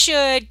 you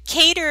should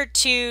cater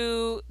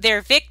to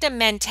their victim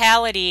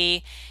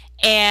mentality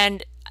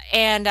and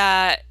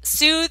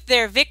soothe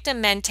their victim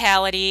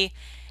mentality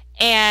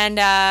and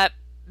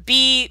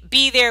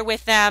be there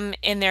with them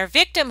in their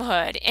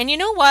victimhood. And you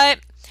know what?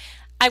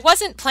 I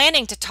wasn't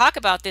planning to talk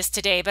about this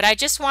today, but I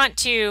just want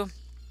to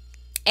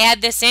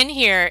add this in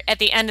here at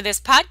the end of this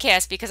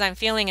podcast because I'm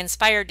feeling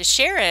inspired to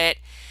share it.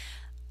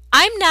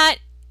 I'm not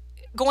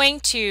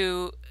going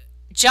to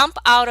jump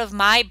out of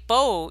my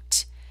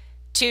boat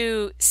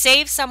to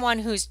save someone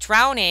who's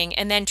drowning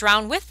and then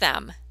drown with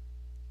them.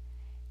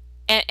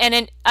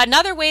 And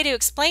another way to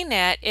explain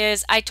that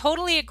is I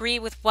totally agree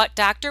with what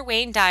Dr.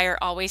 Wayne Dyer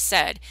always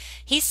said.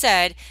 He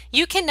said,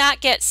 you cannot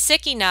get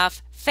sick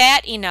enough,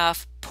 fat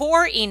enough,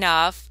 poor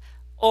enough,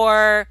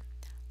 or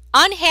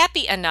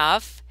unhappy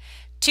enough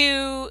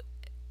to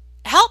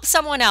help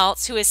someone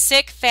else who is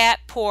sick,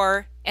 fat,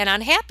 poor, and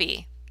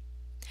unhappy.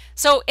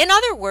 So in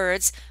other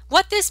words,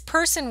 what this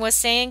person was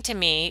saying to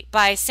me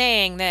by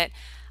saying that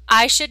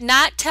I should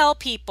not tell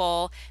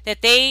people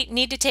that they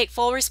need to take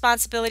full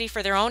responsibility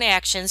for their own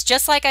actions,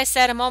 just like I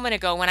said a moment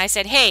ago when I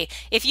said, hey,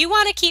 if you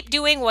want to keep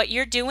doing what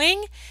you're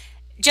doing,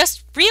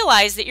 just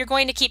realize that you're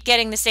going to keep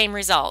getting the same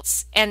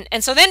results. And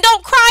so then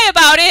don't cry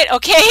about it,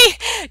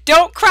 okay?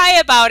 Don't cry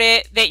about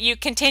it that you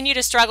continue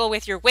to struggle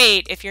with your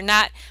weight if you're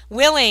not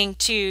willing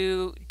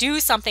to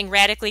do something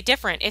radically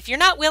different. If you're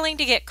not willing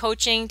to get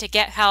coaching, to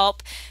get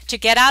help, to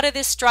get out of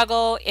this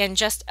struggle in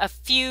just a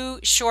few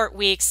short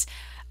weeks,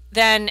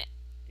 then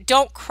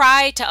don't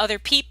cry to other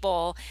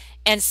people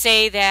and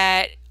say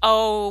that,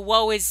 oh,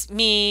 woe is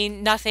me,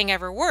 nothing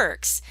ever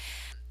works.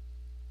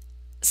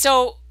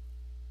 So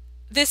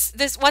this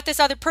what this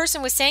other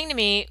person was saying to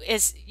me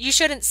is you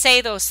shouldn't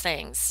say those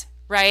things,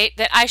 right?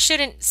 That I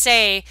shouldn't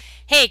say,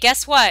 hey,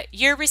 guess what?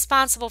 You're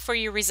responsible for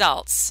your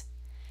results.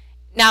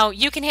 Now,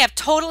 you can have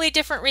totally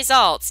different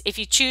results if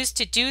you choose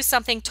to do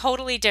something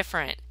totally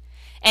different.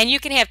 And you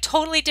can have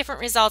totally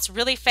different results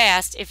really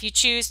fast if you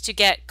choose to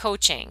get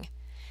coaching.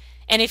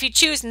 And if you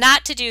choose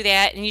not to do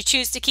that and you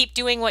choose to keep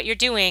doing what you're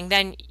doing,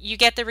 then you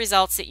get the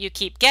results that you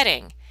keep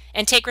getting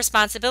and take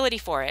responsibility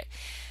for it.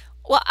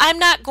 Well, I'm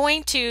not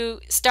going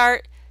to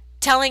start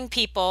telling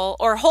people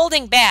or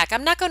holding back.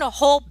 I'm not going to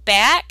hold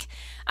back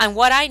on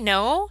what I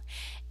know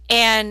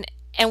and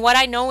what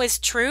I know is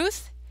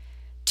truth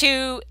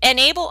to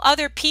enable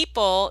other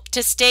people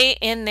to stay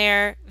in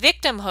their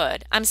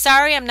victimhood. I'm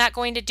sorry, I'm not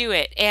going to do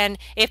it. And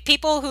if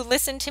people who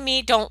listen to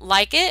me don't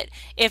like it,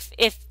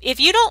 if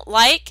you don't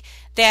like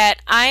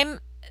that I'm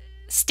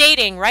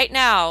stating right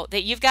now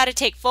that you've got to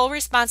take full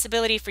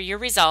responsibility for your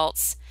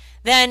results,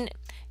 then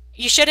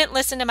you shouldn't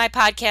listen to my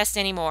podcast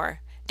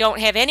anymore.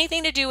 Don't have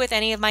anything to do with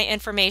any of my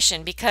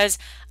information, because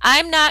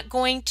I'm not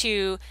going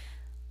to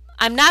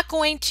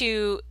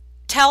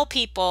tell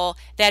people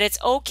that it's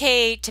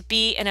okay to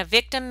be in a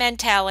victim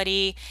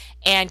mentality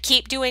and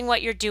keep doing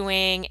what you're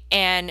doing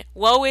and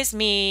woe is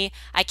me,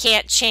 I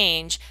can't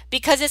change,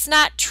 because it's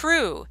not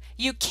true.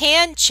 You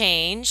can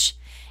change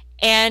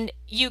and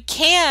you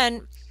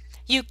can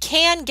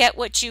get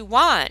what you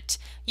want.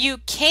 You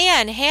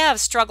can have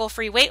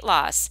struggle-free weight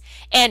loss,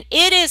 and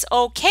it is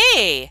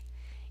okay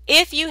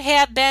if you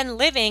have been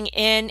living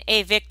in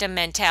a victim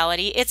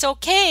mentality. It's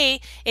okay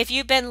if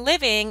you've been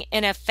living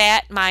in a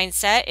fat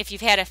mindset, if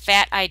you've had a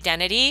fat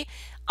identity.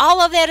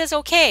 All of that is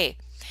okay.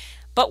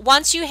 But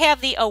once you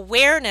have the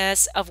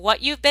awareness of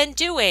what you've been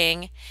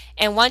doing,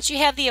 and once you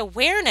have the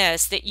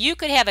awareness that you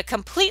could have a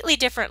completely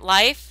different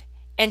life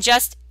in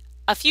just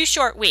a few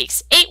short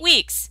weeks, 8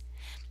 weeks,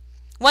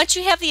 once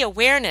you have the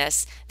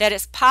awareness that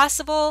it's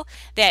possible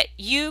that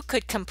you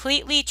could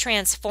completely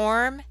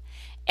transform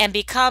and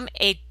become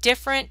a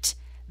different,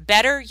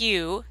 better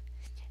you,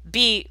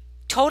 be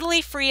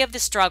totally free of the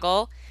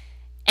struggle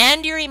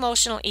and your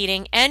emotional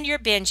eating and your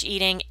binge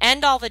eating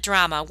and all the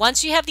drama.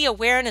 Once you have the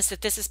awareness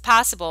that this is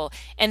possible,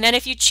 and then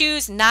if you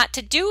choose not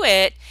to do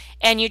it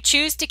and you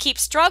choose to keep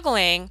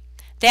struggling,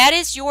 that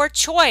is your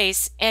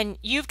choice, and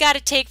you've got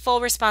to take full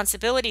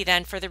responsibility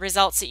then for the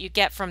results that you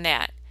get from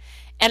that.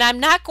 And I'm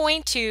not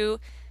going to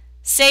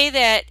say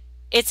that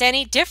it's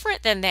any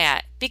different than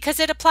that, because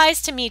it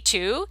applies to me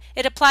too.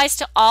 It applies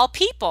to all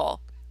people.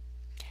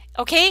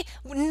 Okay?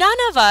 None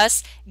of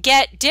us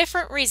get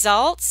different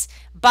results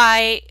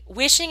by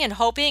wishing and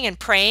hoping and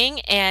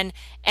praying and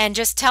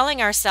just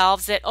telling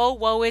ourselves that, oh,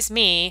 woe is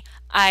me,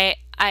 I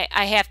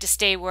have to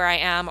stay where I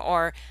am,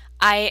 or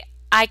I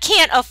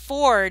can't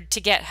afford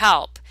to get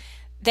help.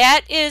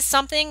 That is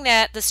something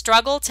that the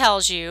struggle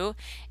tells you,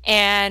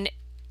 and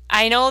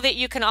I know that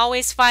you can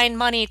always find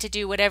money to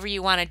do whatever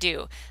you want to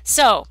do.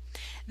 So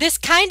this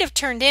kind of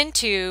turned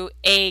into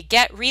a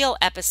Get Real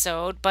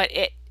episode, but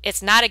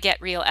it's not a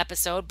Get Real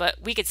episode, but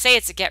we could say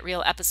it's a Get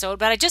Real episode.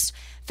 But I just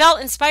felt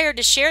inspired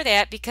to share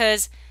that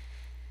because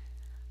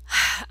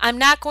I'm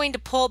not going to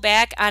pull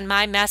back on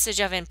my message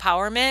of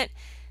empowerment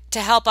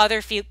to help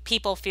other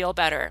people feel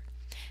better.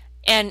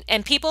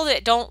 And people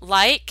that don't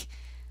like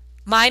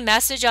my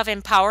message of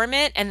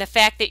empowerment and the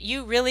fact that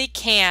you really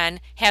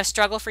can have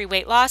struggle-free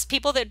weight loss,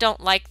 people that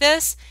don't like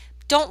this,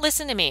 don't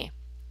listen to me.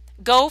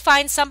 Go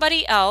find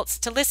somebody else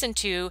to listen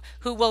to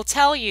who will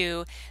tell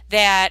you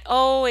that,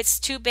 oh, it's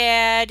too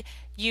bad,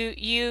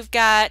 you've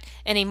got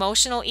an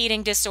emotional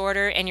eating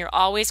disorder and you're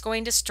always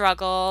going to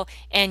struggle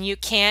and you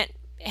can't,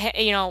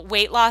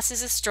 weight loss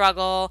is a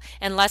struggle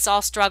and let's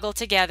all struggle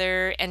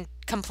together and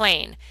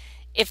complain.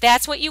 If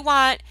that's what you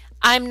want,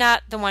 I'm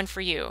not the one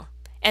for you.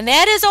 And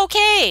that is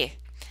okay.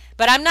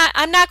 But I'm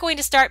not going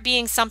to start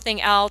being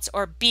something else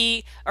or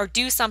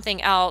do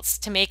something else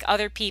to make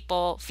other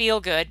people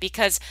feel good,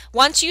 because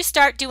once you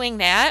start doing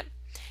that,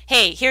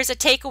 hey, here's a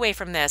takeaway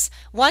from this.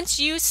 Once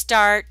you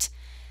start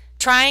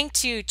trying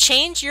to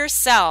change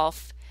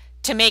yourself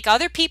to make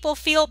other people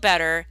feel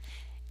better,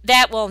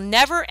 that will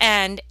never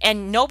end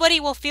and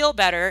nobody will feel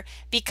better,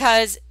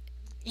 because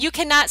you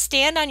cannot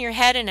stand on your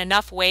head in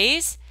enough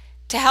ways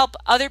to help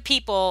other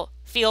people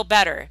feel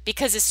better,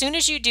 because as soon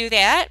as you do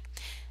that,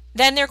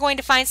 then they're going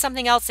to find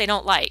something else they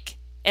don't like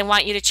and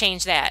want you to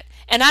change that.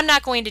 And I'm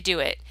not going to do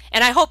it.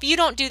 And I hope you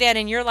don't do that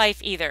in your life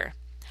either.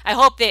 I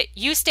hope that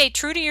you stay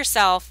true to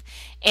yourself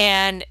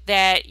and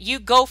that you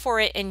go for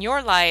it in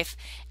your life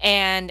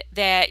and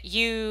that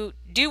you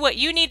do what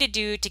you need to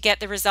do to get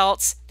the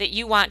results that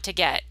you want to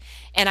get.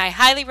 And I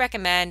highly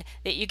recommend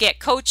that you get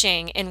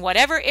coaching in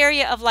whatever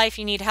area of life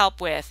you need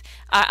help with.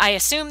 I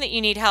assume that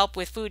you need help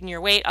with food and your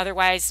weight.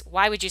 Otherwise,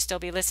 why would you still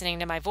be listening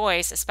to my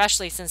voice,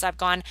 especially since I've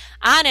gone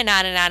on and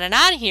on and on and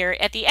on here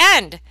at the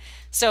end.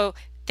 So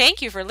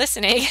thank you for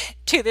listening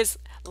to this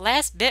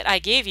last bit I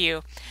gave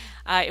you.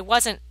 It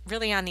wasn't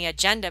really on the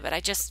agenda, but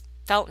I just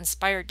felt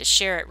inspired to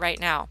share it right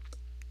now.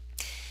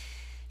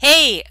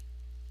 Hey,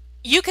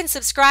 you can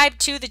subscribe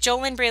to the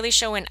JoLynn Braley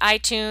Show in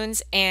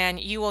iTunes,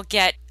 and you will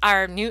get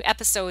our new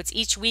episodes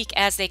each week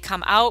as they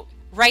come out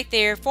right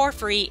there for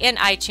free in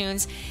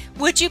iTunes.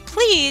 Would you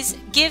please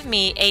give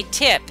me a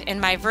tip in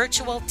my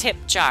virtual tip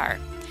jar?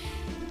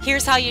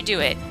 Here's how you do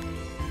it.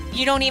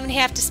 You don't even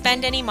have to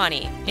spend any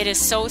money. It is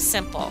so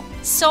simple.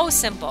 So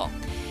simple.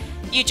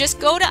 You just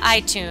go to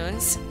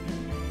iTunes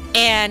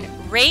and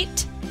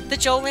rate the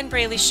JoLynn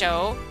Braley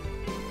Show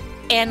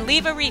and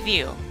leave a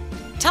review.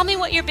 Tell me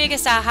what your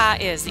biggest aha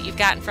is that you've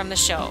gotten from the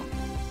show.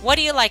 What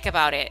do you like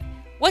about it?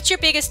 What's your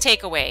biggest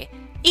takeaway?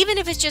 Even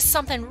if it's just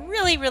something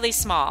really, really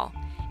small.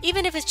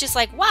 Even if it's just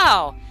like,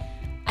 wow,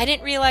 I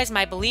didn't realize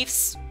my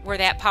beliefs were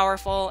that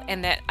powerful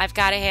and that I've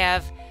got to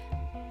have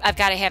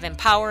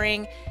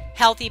empowering,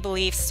 healthy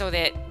beliefs so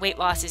that weight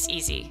loss is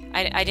easy.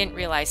 I didn't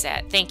realize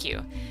that. Thank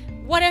you.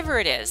 Whatever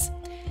it is,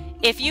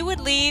 if you would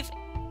leave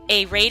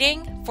a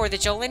rating for the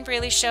JoLynn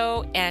Braley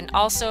Show and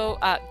also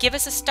give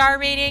us a star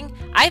rating.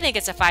 I think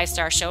it's a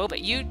 5-star show, but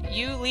you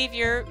leave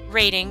your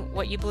rating,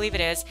 what you believe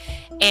it is,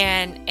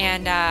 and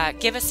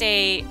give us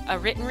a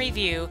written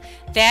review.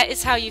 That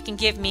is how you can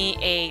give me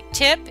a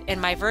tip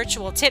in my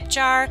virtual tip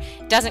jar.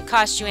 It doesn't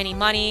cost you any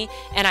money,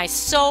 and I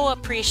so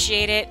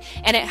appreciate it.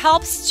 And it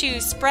helps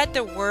to spread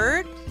the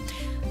word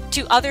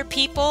to other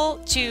people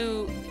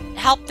to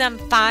help them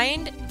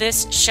find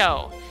this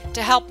show,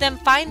 to help them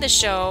find the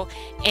show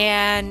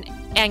and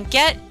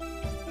get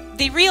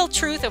the real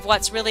truth of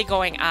what's really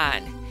going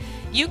on.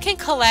 You can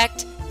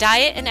collect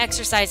diet and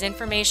exercise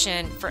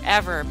information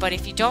forever, but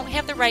if you don't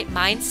have the right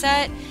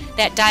mindset,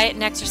 that diet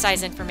and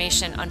exercise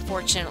information,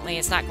 unfortunately,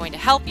 is not going to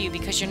help you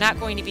because you're not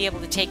going to be able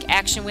to take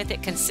action with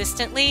it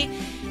consistently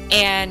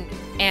and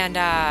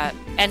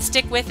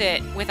stick with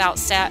it without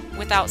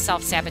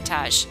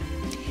self-sabotage.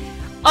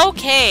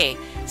 Okay,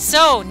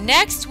 so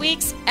next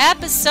week's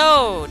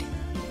episode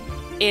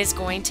is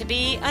going to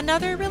be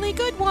another really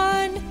good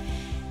one.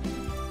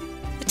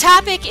 The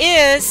topic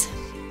is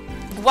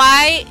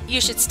why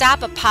you should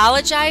stop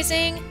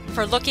apologizing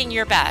for looking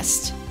your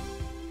best.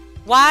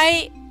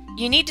 Why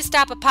you need to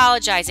stop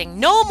apologizing.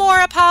 No more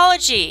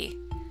apology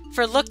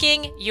for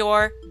looking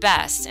your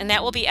best. And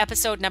that will be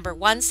episode number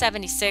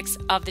 176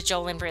 of the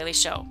JoLynn Braley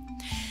Show.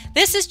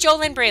 This is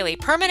JoLynn Braley,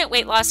 permanent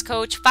weight loss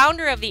coach,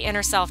 founder of the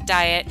Inner Self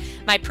Diet,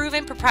 my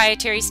proven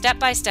proprietary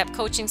step-by-step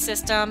coaching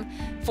system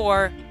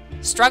for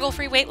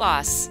struggle-free weight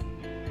loss.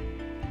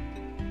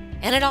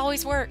 And it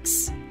always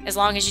works. As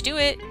long as you do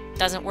it.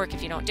 Doesn't work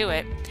if you don't do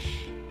it.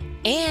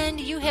 And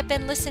you have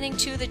been listening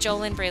to the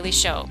JoLynn Braley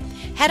Show.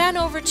 Head on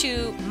over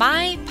to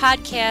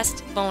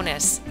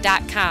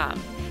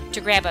mypodcastbonus.com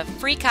to grab a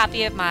free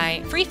copy of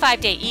my free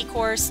 5-day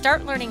e-course.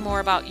 Start learning more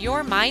about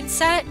your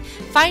mindset.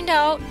 Find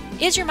out,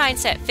 is your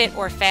mindset fit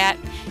or fat?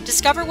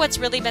 Discover what's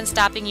really been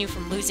stopping you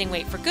from losing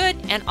weight for good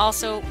and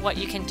also what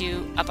you can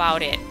do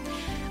about it.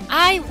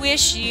 I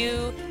wish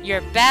you your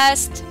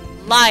best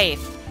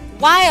life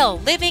while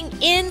living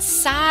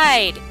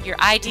inside your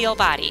ideal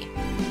body.